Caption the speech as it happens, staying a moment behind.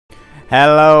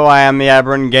Hello, I am the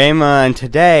Aberrant Gamer, and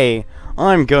today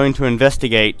I'm going to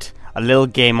investigate a little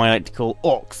game I like to call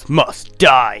Orcs Must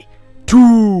Die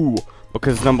 2!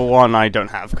 Because number one I don't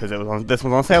have, because this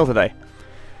one's on sale today.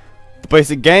 The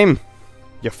basic game,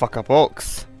 you fuck up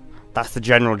orcs. That's the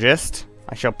general gist.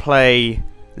 I shall play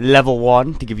level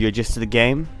 1 to give you a gist of the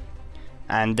game.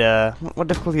 And what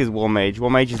difficulty is War Mage?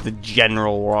 War Mage is the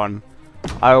general one.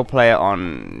 I will play it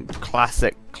on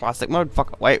classic mode.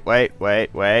 Fuck. Wait. That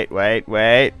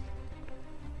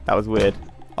was weird.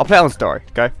 I'll play it on story.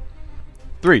 Okay.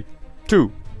 3,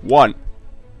 2, 1,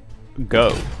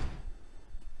 go.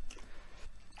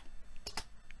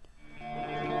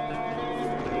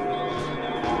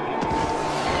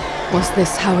 Was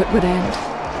this how it would end?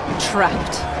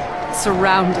 Trapped,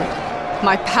 surrounded,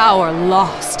 my power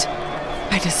lost.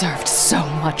 I deserved so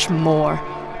much more.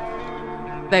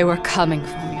 They were coming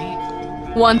for me.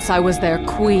 Once I was their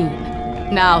queen.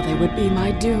 Now they would be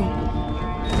my doom.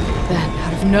 Then,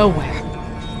 out of nowhere,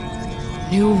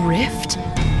 new rift?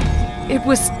 It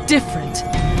was different.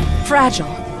 Fragile.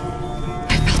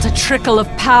 I felt a trickle of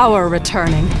power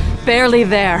returning. Barely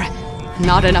there.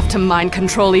 Not enough to mind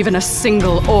control even a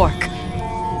single orc.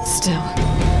 Still,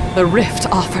 the rift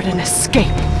offered an escape.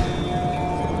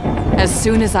 As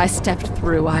soon as I stepped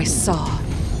through, I saw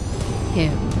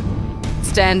him.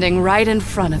 Standing right in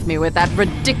front of me with that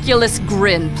ridiculous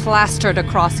grin plastered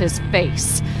across his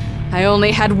face. I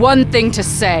only had one thing to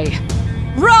say.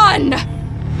 Run!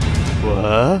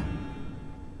 What?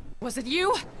 Was it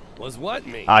you? Was what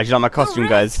me? Ah, she's not my costume,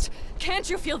 guys. Can't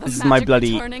you feel the This is my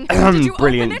bloody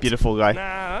brilliant, beautiful guy.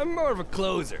 Nah, I'm more of a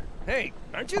closer. Hey,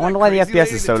 aren't you I wonder why the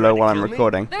FPS is so low while I'm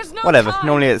recording. Whatever,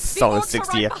 normally it's solid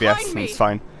 60 FPS, and it's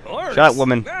fine. Orcs? Shut up,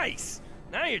 woman. Nice.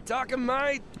 Now you're talking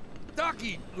my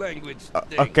talkie language.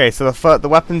 Okay, so the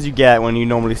weapons you get when you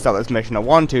normally start this mission are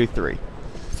 1, 2, 3.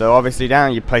 So obviously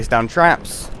down, you place down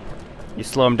traps, you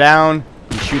slow them down,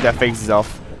 you shoot their faces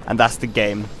off, and that's the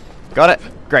game. Got it?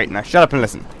 Great. Now shut up and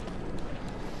listen.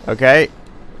 Okay,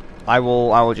 I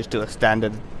will just do a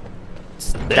standard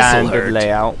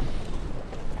layout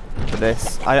for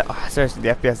this. Seriously, the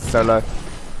FPS is so low.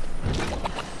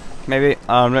 Maybe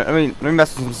let me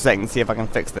mess with some settings, see if I can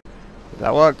fix it. Does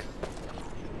that work?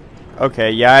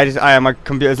 Okay, yeah, my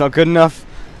computer's not good enough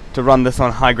to run this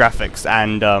on high graphics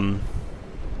and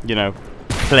you know,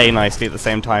 play nicely at the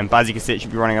same time. But as you can see, it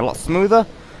should be running a lot smoother.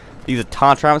 These are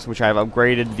tar traps, which I have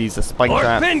upgraded. These are spike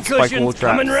traps, spike wall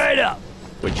traps, coming right up.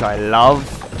 which I love,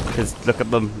 because look at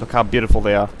them, look how beautiful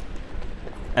they are.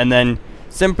 And then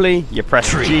simply you press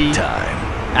G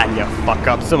and you fuck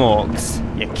up some orcs.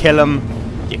 You kill them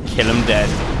dead.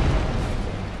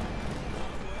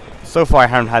 So far I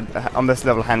haven't had, on this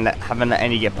level, haven't let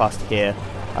any get past here,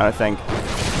 I don't think.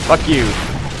 Fuck you.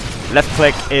 Left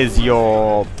click is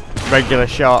your regular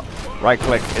shot, right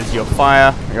click is your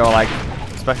fire, your like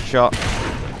special shot,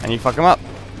 and you fuck them up.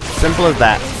 Simple as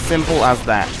that. Simple as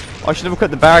that. Oh, I should have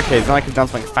equipped the barricades, and I could have done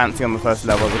something fancy on the first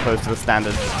level as opposed to the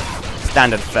standard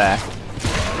fare.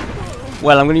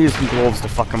 Well, I'm going to use some dwarves to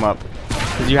fuck them up,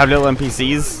 because you have little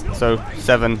NPCs, so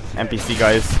 7 NPC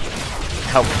guys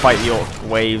help fight the orc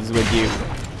waves with you,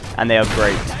 and they are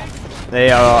great. They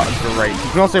are great.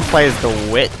 You can also play as the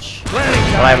witch, but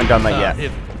I haven't done that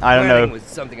yet. I don't know.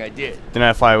 Don't know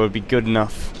if I would be good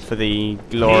enough for the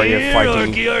glory of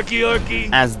fighting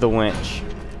as the witch,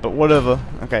 but whatever.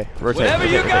 Okay, rotate. Whenever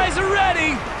you guys are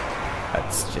ready.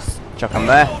 Let's just chuck them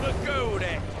there.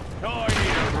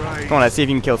 Come on, let's see if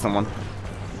you can kill someone.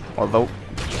 Although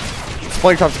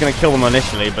spike trap's gonna kill them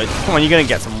initially, but come on, you're gonna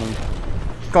get someone.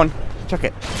 Come on, chuck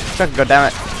it,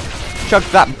 goddammit, chuck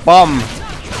that bomb.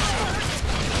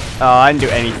 Oh, I didn't do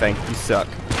anything. You suck.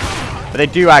 But they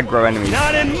do aggro enemies.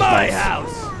 Not in my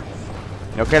house.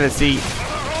 Okay, let's see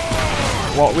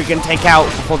what we can take out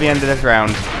before the end of this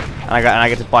round. And I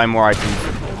get to buy more items.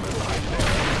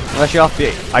 Unless you're off the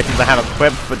items I have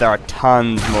equipped, but there are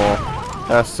tons more.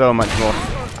 There are so much more.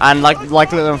 And like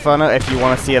Little Inferno, if you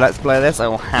want to see a let's play of this, I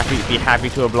will be happy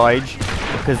to oblige,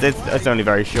 because it's only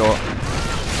very short.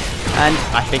 And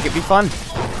I think it'd be fun.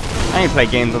 I only play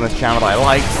games on this channel that I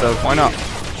like, so why not?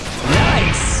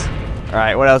 Nice.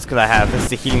 Alright, what else could I have? This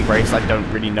is a healing brace. I don't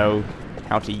really know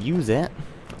how to use it.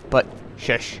 But,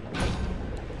 shush.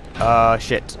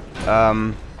 Shit.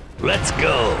 Let's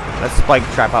go. Let's spike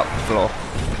trap out the floor.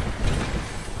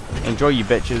 Enjoy, you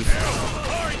bitches.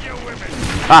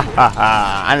 Ha ha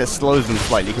ha. And it slows them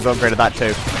slightly, because I upgraded that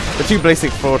too. The 2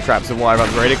 basic floor traps are why I've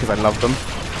upgraded, because I love them.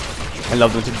 I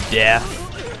love them to death.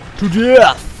 To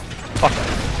death! Fuck.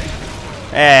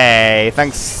 Hey,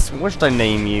 thanks. What should I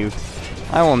name you?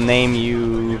 I will name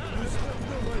you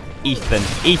Ethan.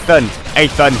 Ethan!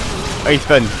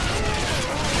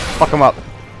 fuck them up.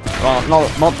 Well,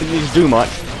 not that you do much.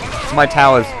 My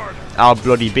towers are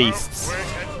bloody beasts.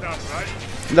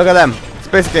 Look at them. It's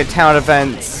basically a tower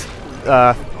defense,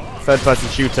 third-person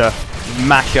shooter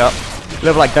mashup. A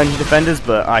little like Dungeon Defenders,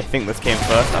 but I think this came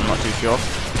first. I'm not too sure.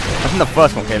 I think the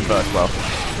first one came first. Well,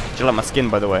 do you like my skin,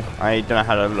 by the way? I don't know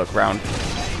how to look around,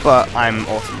 but I'm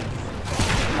awesome.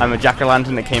 I'm a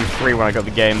jack-o'-lantern that came free when I got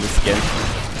the game. The skin.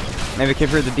 Maybe it came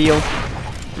through the deal.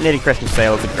 Nearly Christmas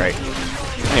sales are great.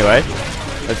 Anyway,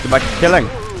 let's go back to killing.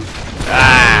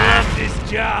 I love this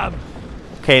job.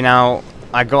 Okay, now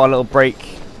I got a little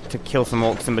break to kill some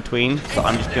orcs in between, so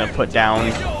I'm just gonna put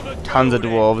down tons of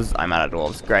dwarves. I'm out of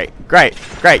dwarves. Great, great,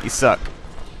 great. You suck.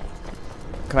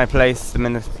 Can I place them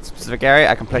in a specific area?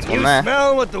 I can place one there.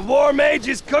 Smell what the war mage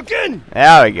is cooking?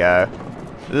 There we go.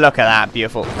 Look at that,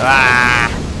 beautiful. Ah!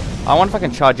 I wonder if I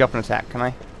can charge up and attack. Can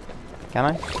I? Can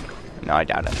I? No, I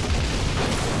doubt it.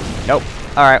 Nope.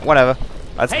 All right, whatever.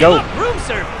 Let's go. Look, room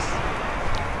service.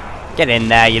 Get in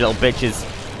there, you little bitches.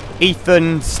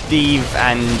 Ethan, Steve,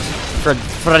 and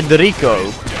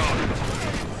Frederico.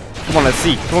 Come on, let's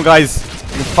see. Come on, guys.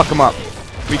 We can fuck them up.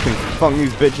 We can fuck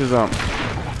these bitches up.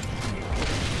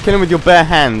 Kill them with your bare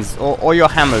hands, or your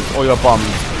hammers, or your bombs.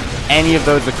 Any of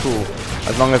those are cool,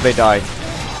 as long as they die.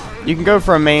 You can go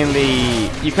for a mainly...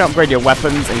 You can upgrade your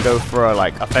weapons and go for a,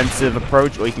 like, offensive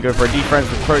approach, or you can go for a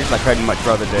defensive approach, like I'd much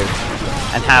rather do.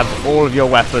 And have all of your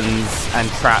weapons and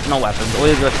not weapons, all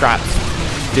of your traps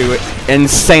do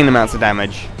insane amounts of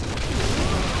damage.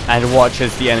 And watch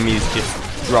as the enemies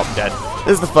just drop dead.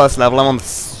 This is the first level. I'm on the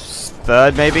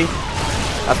third, maybe?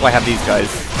 That's why I have these guys.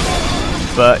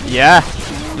 But, yeah.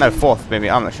 No, fourth, maybe.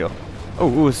 I'm not sure. Oh,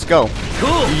 ooh, a skull.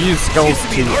 Cool. You use skulls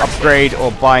to upgrade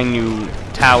or buy new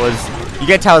towers. You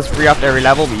get towers free after every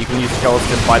level, but you can use skulls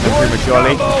to buy them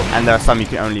prematurely. And there are some you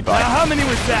can only buy. Now, how many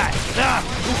was that?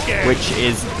 Who cares? Which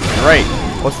is great.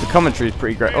 Also, the commentary is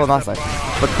pretty great. Oh, that's nice.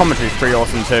 The commentary is pretty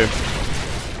awesome, too.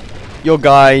 Your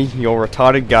guy, your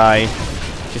retarded guy,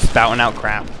 just spouting out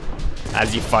crap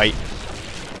as you fight,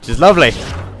 which is lovely.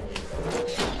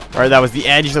 Alright, that was the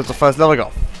edge. That's the first level. I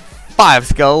got 5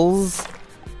 skulls.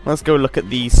 Let's go look at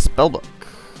the spellbook.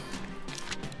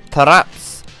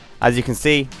 Traps, as you can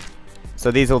see. So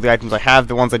these are all the items I have.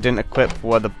 The ones I didn't equip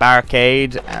were the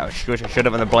barricade, which I should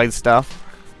have, and the blade stuff,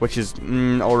 which is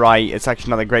alright. It's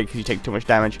actually not that great because you take too much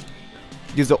damage.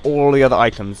 These are all the other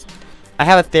items. I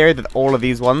have a theory that all of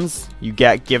these ones you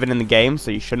get given in the game, so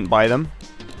you shouldn't buy them.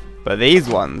 But these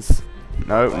ones,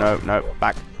 no,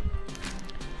 back.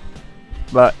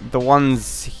 But the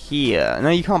ones here, no,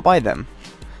 you can't buy them.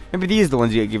 Maybe these are the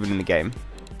ones you get given in the game.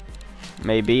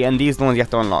 Maybe, and these are the ones you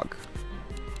have to unlock.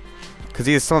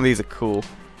 Because some of these are cool.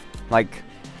 Like,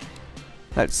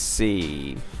 let's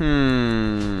see.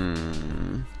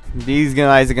 These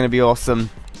guys are going to be awesome.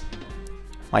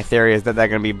 My theory is that they're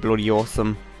going to be bloody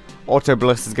awesome. Auto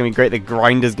Bliss is going to be great. The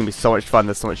Grinder is going to be so much fun.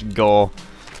 There's so much gore.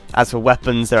 As for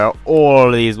weapons, there are all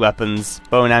of these weapons.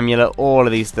 Bone Amulet, all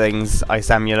of these things. Ice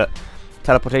Amulet.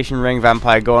 Teleportation Ring,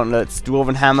 Vampire Gauntlets,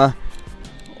 Dwarven Hammer.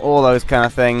 All those kind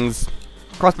of things.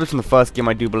 Crossbows from the first game,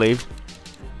 I do believe.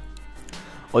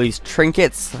 All these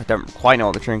trinkets. I don't quite know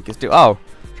what the trinkets do. Oh,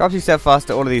 drops you step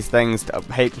faster. All of these things to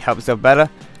help yourself better.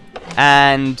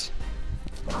 And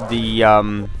the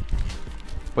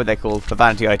what are they called? The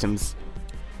vanity items.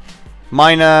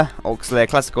 Miner, Orc Slayer,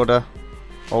 Classic Order,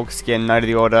 Orc Skin, Knight of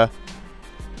the Order,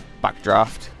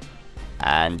 Backdraft,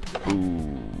 and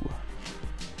ooh.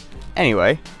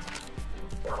 Anyway,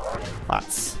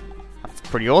 that's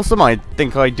pretty awesome. I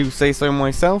think I do say so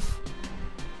myself.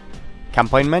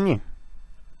 Campaign menu.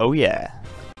 Oh yeah.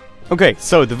 Okay,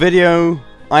 so the video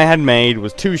I had made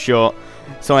was too short,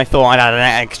 so I thought I'd add an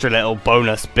extra little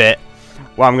bonus bit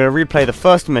where I'm going to replay the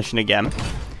first mission again,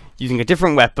 using a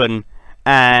different weapon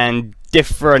and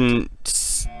different,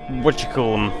 what you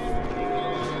call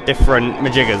them, different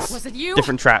majiggers. Was it you?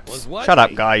 Different traps. Shut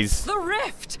up, guys. The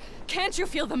rift! Can't you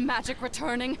feel the magic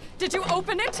returning? Did you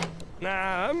open it?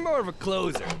 Nah, I'm more of a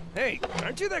closer. Hey,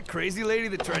 aren't you that crazy lady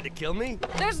that tried to kill me?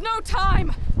 There's no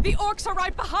time! The orcs are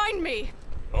right behind me!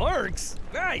 Orcs?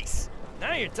 Nice!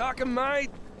 Now you're talking my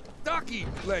ducky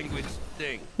language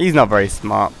thing. He's not very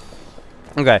smart.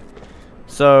 Okay,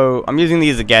 so I'm using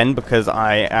these again because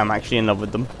I am actually in love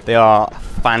with them. They are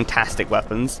fantastic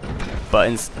weapons, but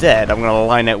instead I'm going to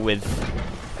line it with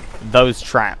those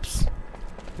traps.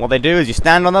 What they do is you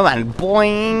stand on them and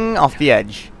boing off the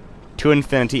edge. To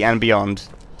infinity and beyond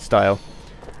style.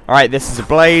 Alright, this is a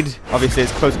blade. Obviously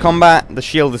it's close combat. The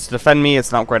shield is to defend me.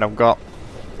 It's an upgrade I've got.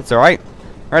 It's alright.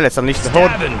 Alright, let's unleash the horde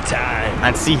Time.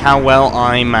 and see how well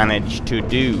I manage to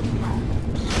do.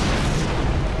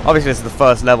 Obviously this is the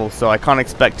first level, so I can't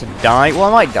expect to die. Well,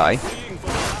 I might die,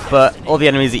 but all the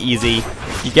enemies are easy.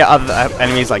 You get other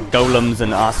enemies like golems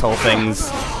and asshole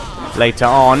things later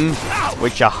on,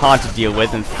 which are hard to deal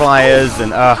with, and flyers,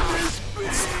 and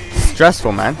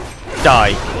stressful, man.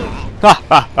 Die. Ha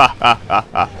ha ha ha ha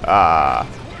ha ha.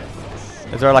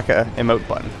 Is there like a emote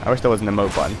button? I wish there was an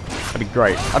emote button. That'd be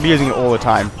great. I'd be using it all the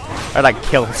time. I'd like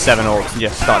kill 7 orcs and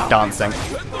just start dancing.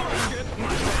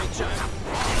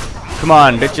 Come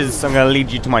on, bitches. I'm gonna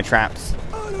lead you to my traps.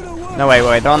 No, wait,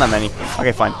 there aren't that many.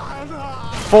 Okay, fine.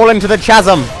 Fall into the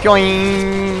chasm.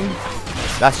 Joing.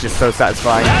 That's just so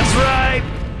satisfying. That's right.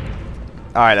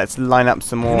 All right, let's line up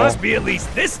some more. You must be at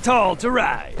least this tall to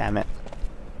ride. Damn it.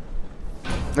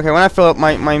 Okay, when I fill up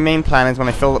my main plan is when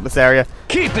I fill up this area.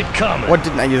 Keep it coming. What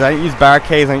didn't I use? I didn't use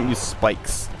barricades. I didn't use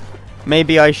spikes.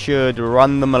 Maybe I should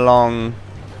run them along.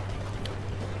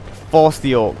 Force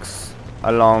the orcs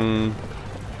along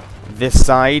this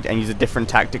side and use a different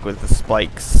tactic with the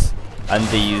spikes and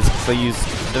these. So did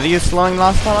I use slowing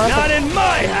last time? Not in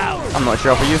my house. I'm not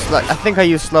sure if I used. I think I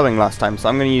used slowing last time, so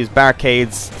I'm going to use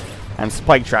barricades and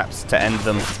spike traps to end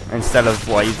them instead of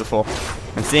what I used before,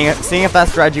 and seeing if that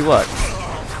strategy works.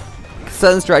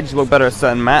 Certain strategies work better at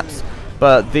certain maps,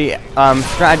 but the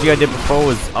strategy I did before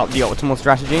was the optimal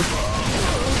strategy.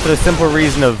 For the simple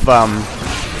reason of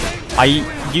I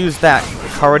used that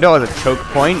corridor as a choke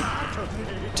point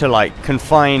to like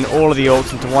confine all of the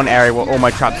orcs into one area where all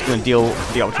my traps are going to deal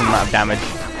the optimal amount of damage.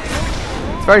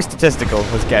 It's very statistical,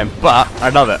 this game, but I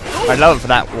love it. I love it for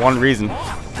that one reason.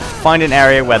 Find an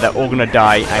area where they're all going to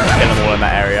die and kill them all in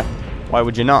that area. Why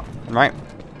would you not, right?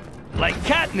 Like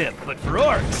catnip, but for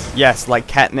orcs. Yes, like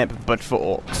catnip, but for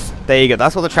orcs. There you go.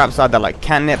 That's what the traps are. They're like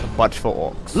catnip, but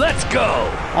for orcs. Let's go.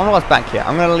 I wonder what's back here.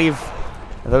 I'm going to leave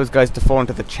those guys to fall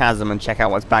into the chasm and check out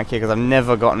what's back here, because I've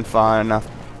never gotten far enough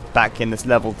back in this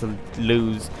level to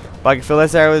lose. But I can fill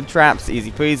this area with traps,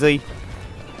 easy peasy.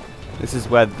 This is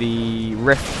where the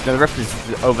rift, no, the rift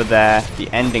is over there, the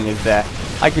ending is there.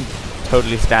 I could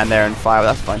totally stand there and fire,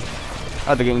 but that's fine.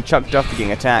 Oh, they're getting chucked off, they're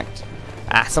getting attacked.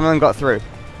 Ah, some of them got through.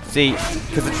 See,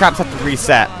 because the traps have to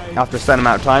reset after a certain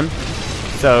amount of time,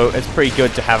 so it's pretty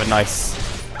good to have a nice...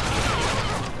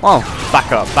 Well,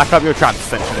 back up your traps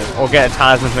essentially, or get a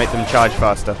talisman to make them charge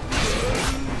faster.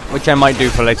 Which I might do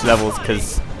for later levels,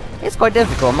 because it's quite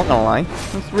difficult, I'm not gonna lie.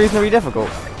 It's reasonably difficult.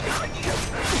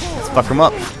 Let's fuck them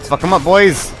up. Let's fuck them up,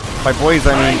 boys. By boys,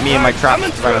 I mean me and my traps,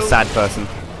 because I'm a sad person.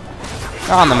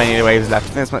 There aren't that many waves left.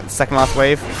 I think it's my second last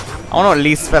wave. I want to at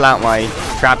least fill out my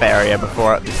trap area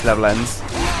before this level ends.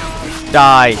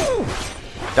 Die.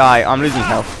 Die. I'm losing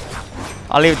health.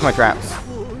 I'll leave it to my traps.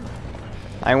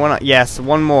 I want to... Yes,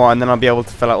 one more, and then I'll be able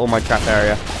to fill out all my trap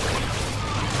area.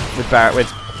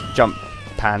 With jump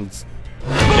pads.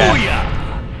 Yeah.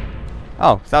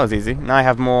 Oh, so that was easy. Now I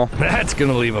have more... That's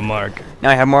gonna leave a mark. Now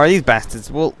I have more of these bastards.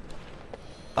 Well...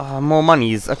 more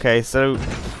monies. Okay, so...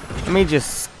 Let me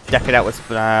just deck it out with...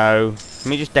 No. Let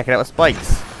me just deck it out with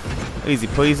spikes. Easy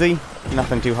peasy.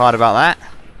 Nothing too hard about that.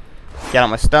 Get out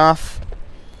my staff.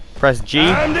 Press G.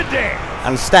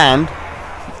 And stand.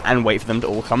 And wait for them to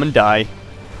all come and die.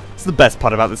 It's the best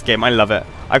part about this game. I love it.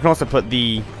 I can also put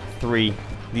these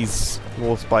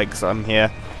wall spikes on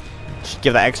here. Just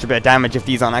give that extra bit of damage if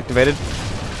these aren't activated.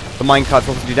 The minecarts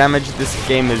also do damage. This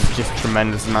game is just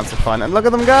tremendous amounts of fun. And look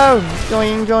at them go!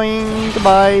 Join,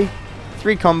 goodbye.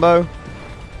 3 combo.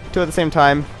 2 at the same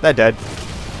time. They're dead.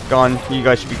 Gone. You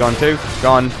guys should be gone too.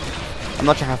 Gone. I'm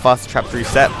not sure how fast the traps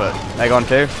reset, but they're gone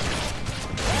too.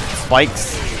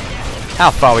 Spikes.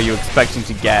 How far were you expecting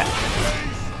to get?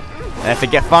 And if they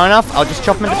get far enough, I'll just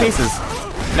chop them into pieces.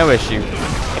 No issue.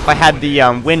 If I had the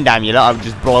wind amulet, I would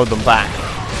just blow them back.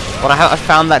 But I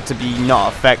found that to be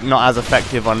not as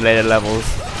effective on later levels.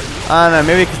 I don't know,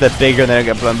 maybe because they're bigger and they don't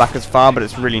get blown back as far, but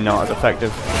it's really not as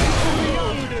effective.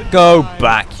 Go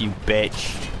back, you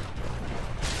bitch.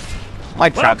 My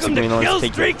traps are going to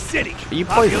take you. City. Are you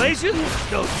poisoned?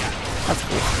 That's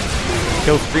cool.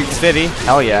 Kill Street City?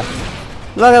 Hell yeah.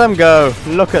 Look at them go.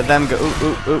 Look at them go. Ooh,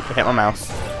 ooh, ooh. Hit my mouse.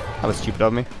 That was stupid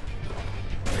of me.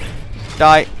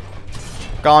 Die.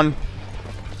 Gone.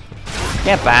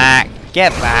 Get back.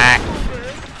 Get back.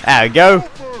 There we go.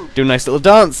 Do a nice little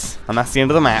dance. And that's the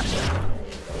end of the map.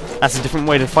 That's a different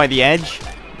way to fight the edge.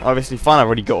 Obviously fun. I've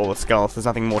already got all the skulls. There's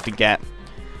nothing more to get.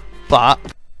 But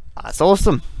that's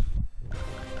awesome.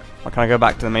 Or can I go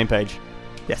back to the main page?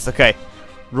 Yes, okay.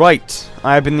 Right.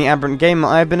 I have been the Aberrant Gamer.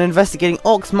 I have been investigating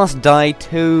Orcs Must Die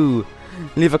 2.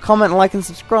 Leave a comment, like, and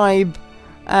subscribe.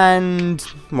 And,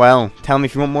 well, tell me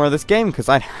if you want more of this game, because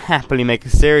I'd happily make a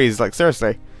series, like,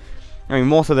 seriously. I mean,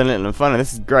 more so than Little and Fun, and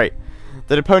this is great.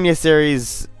 The Deponia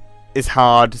series is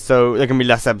hard, so there can be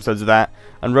less episodes of that.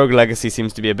 And Rogue Legacy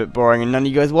seems to be a bit boring, and none of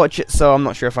you guys watch it, so I'm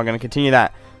not sure if I'm going to continue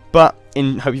that. But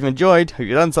hope you've enjoyed, hope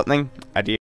you've done something,